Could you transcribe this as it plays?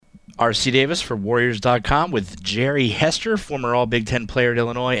R.C. Davis for Warriors.com with Jerry Hester, former All-Big Ten player at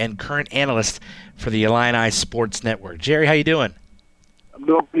Illinois and current analyst for the Illini Sports Network. Jerry, how you doing? I'm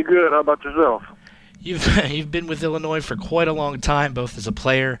doing pretty good. How about yourself? You've been with Illinois for quite a long time, both as a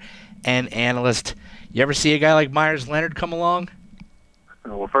player and analyst. You ever see a guy like Meyers Leonard come along?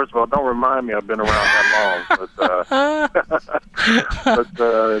 Well, first of all, don't remind me I've been around that long.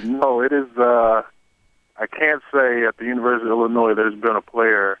 But no, it is. I can't say at the University of Illinois there's been a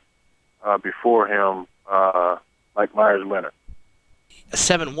player before him like Meyers Leonard.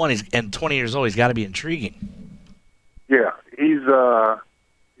 7'1", and 20 years old. He's got to be intriguing. Yeah, he's 7'1".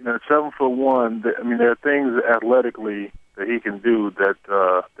 I mean, there are things athletically that he can do that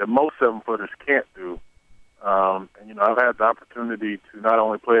most 7-footers can't do. And I've had the opportunity to not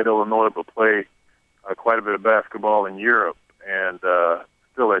only play at Illinois but play quite a bit of basketball in Europe, and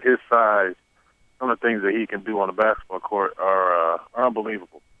still at his size, some of the things that he can do on the basketball court are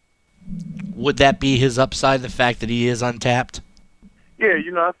unbelievable. Would that be his upside, the fact that he is untapped? Yeah,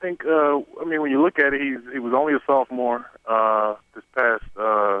 I think, when you look at it, he was only a sophomore this past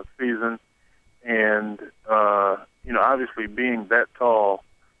season, and, obviously being that tall,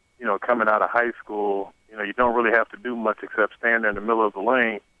 coming out of high school, you don't really have to do much except stand there in the middle of the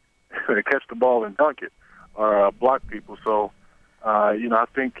lane and catch the ball and dunk it or block people. So, I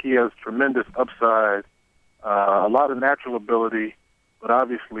think he has tremendous upside, a lot of natural ability, but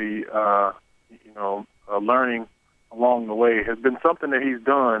obviously, learning along the way has been something that he's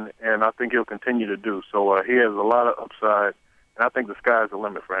done, and I think he'll continue to do. So he has a lot of upside, and I think the sky's the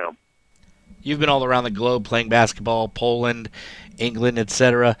limit for him. You've been all around the globe playing basketball, Poland, England,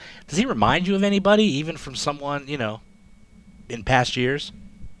 etc. Does he remind you of anybody, even from someone, in past years?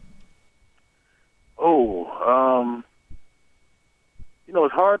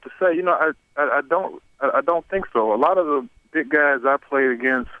 It's hard to say. I don't think so. A lot of the big guys I played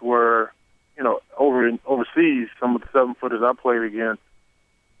against were, overseas. Some of the 7-footers I played against,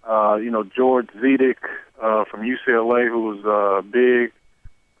 George Zedek from UCLA, who was big,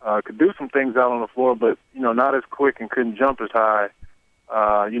 could do some things out on the floor, but not as quick and couldn't jump as high.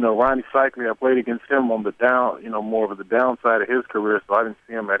 Ronnie Cycli, I played against him on the down, more of the downside of his career, so I didn't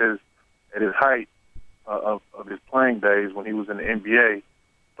see him at his height of his playing days when he was in the NBA.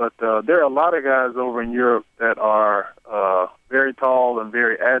 But there are a lot of guys over in Europe that are very tall and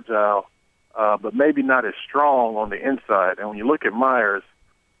very agile, but maybe not as strong on the inside. And when you look at Meyers,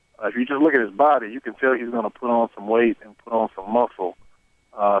 if you just look at his body, you can tell he's going to put on some weight and put on some muscle.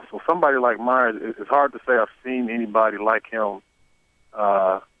 So somebody like Meyers, it's hard to say I've seen anybody like him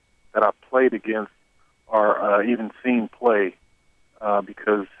that I've played against or even seen play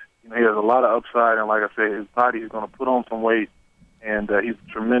because he has a lot of upside, and like I said, his body is going to put on some weight, and he's a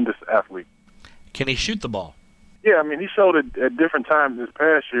tremendous athlete. Can he shoot the ball? Yeah, he showed at different times this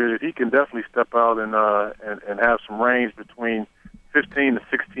past year that he can definitely step out and have some range between 15 to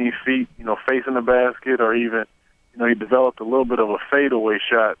 16 feet, facing the basket, or even, he developed a little bit of a fadeaway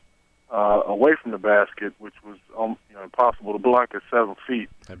shot away from the basket, which was impossible to block at 7 feet.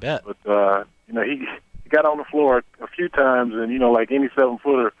 I bet. But he got on the floor a few times, and like any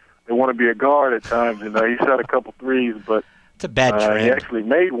 7-footer, they want to be a guard at times. He shot a couple threes, but it's a bad trend. He actually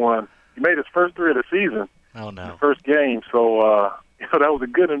made one. He made his first three of the season. Oh no! The first game. So that was a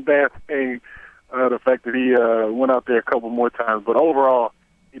good and bad thing. The fact that he went out there a couple more times, but overall,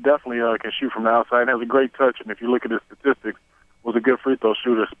 he definitely can shoot from the outside and has a great touch. And if you look at his statistics, was a good free throw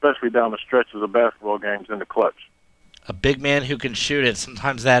shooter, especially down the stretches of basketball games in the clutch. A big man who can shoot it.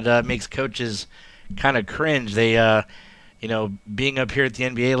 Sometimes that makes coaches kind of cringe. They, being up here at the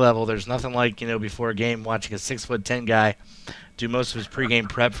NBA level, there's nothing like, before a game watching a 6'10" guy do most of his pregame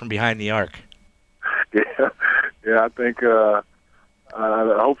prep from behind the arc. Yeah. I think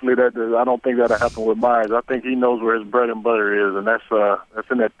hopefully I don't think that'll happen with Meyers. I think he knows where his bread and butter is, and that's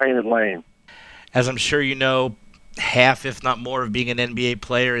in that painted lane. As I'm sure you know, half, if not more, of being an NBA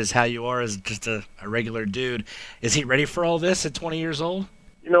player is how you are as just a regular dude. Is he ready for all this at 20 years old?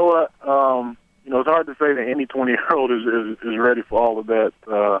 You know what? It's hard to say that any 20-year-old is ready for all of that.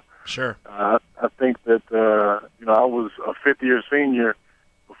 Sure. I think that, I was a fifth-year senior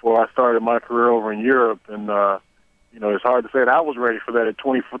before I started my career over in Europe, and, it's hard to say that I was ready for that at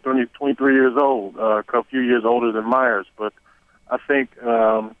 23 years old, a few years older than Meyers. But I think,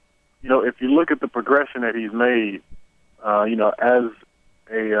 if you look at the progression that he's made, as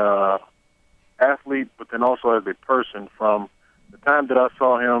a athlete, but then also as a person, from the time that I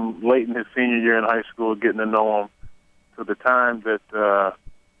saw him late in his senior year in high school, getting to know him, to the time that,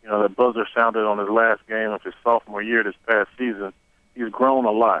 the buzzer sounded on his last game of his sophomore year this past season, he's grown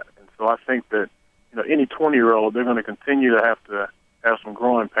a lot. And so I think that, any 20-year-old, they're going to continue to have to have some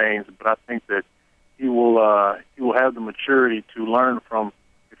growing pains, but I think that he will have the maturity to learn from.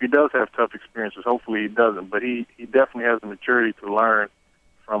 If he does have tough experiences, hopefully he doesn't, but he definitely has the maturity to learn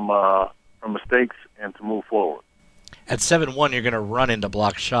from mistakes and to move forward. At 7'1", you're going to run into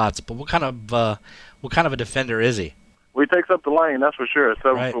block shots, but what kind of a defender is he? Well, he takes up the lane, that's for sure. At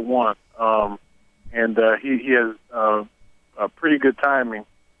 7'1", and he has a pretty good timing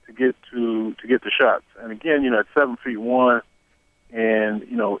to get the shots. And again, at 7'1", and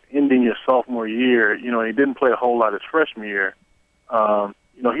ending your sophomore year, he didn't play a whole lot his freshman year.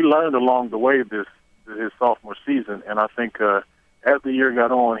 He learned along the way his sophomore season, and I think as the year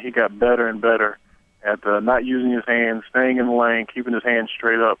got on, he got better and better at not using his hands, staying in the lane, keeping his hands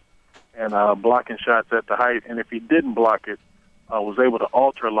straight up, and blocking shots at the height. And if he didn't block it, was able to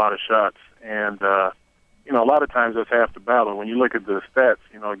alter a lot of shots. And a lot of times that's half the battle. When you look at the stats,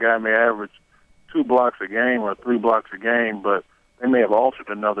 a guy may average 2 blocks a game or 3 blocks a game, but they may have altered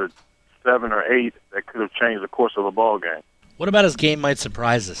another 7 or 8 that could have changed the course of a ball game. What about his game might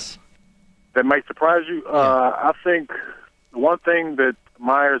surprise us? That might surprise you? Yeah. I think the one thing that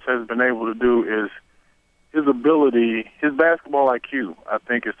Meyers has been able to do is his ability, his basketball IQ, I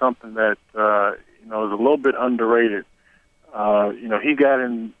think, is something that is a little bit underrated.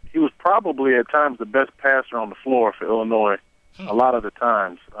 He was probably at times the best passer on the floor for Illinois. A lot of the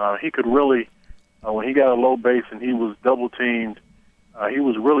times, he could really, when he got a low base and he was double teamed, he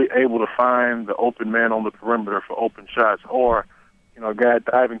was really able to find the open man on the perimeter for open shots, or a guy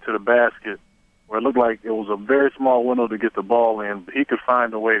diving to the basket where it looked like it was a very small window to get the ball in, but he could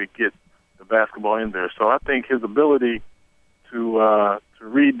find a way to get the basketball in there. So I think his ability to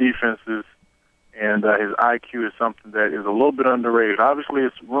read defenses and his IQ is something that is a little bit underrated. Obviously,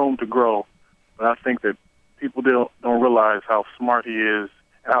 it's room to grow, but I think that people don't realize how smart he is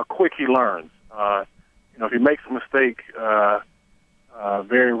and how quick he learns. If he makes a mistake,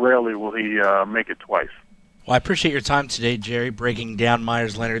 very rarely will he make it twice. Well, I appreciate your time today, Jerry, breaking down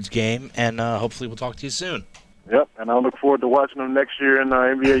Meyers-Leonard's game, and hopefully we'll talk to you soon. Yep, and I look forward to watching him next year in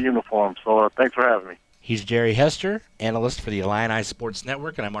NBA uniform. So thanks for having me. He's Jerry Hester, analyst for the Illini Sports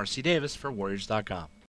Network, and I'm R.C. Davis for Warriors.com.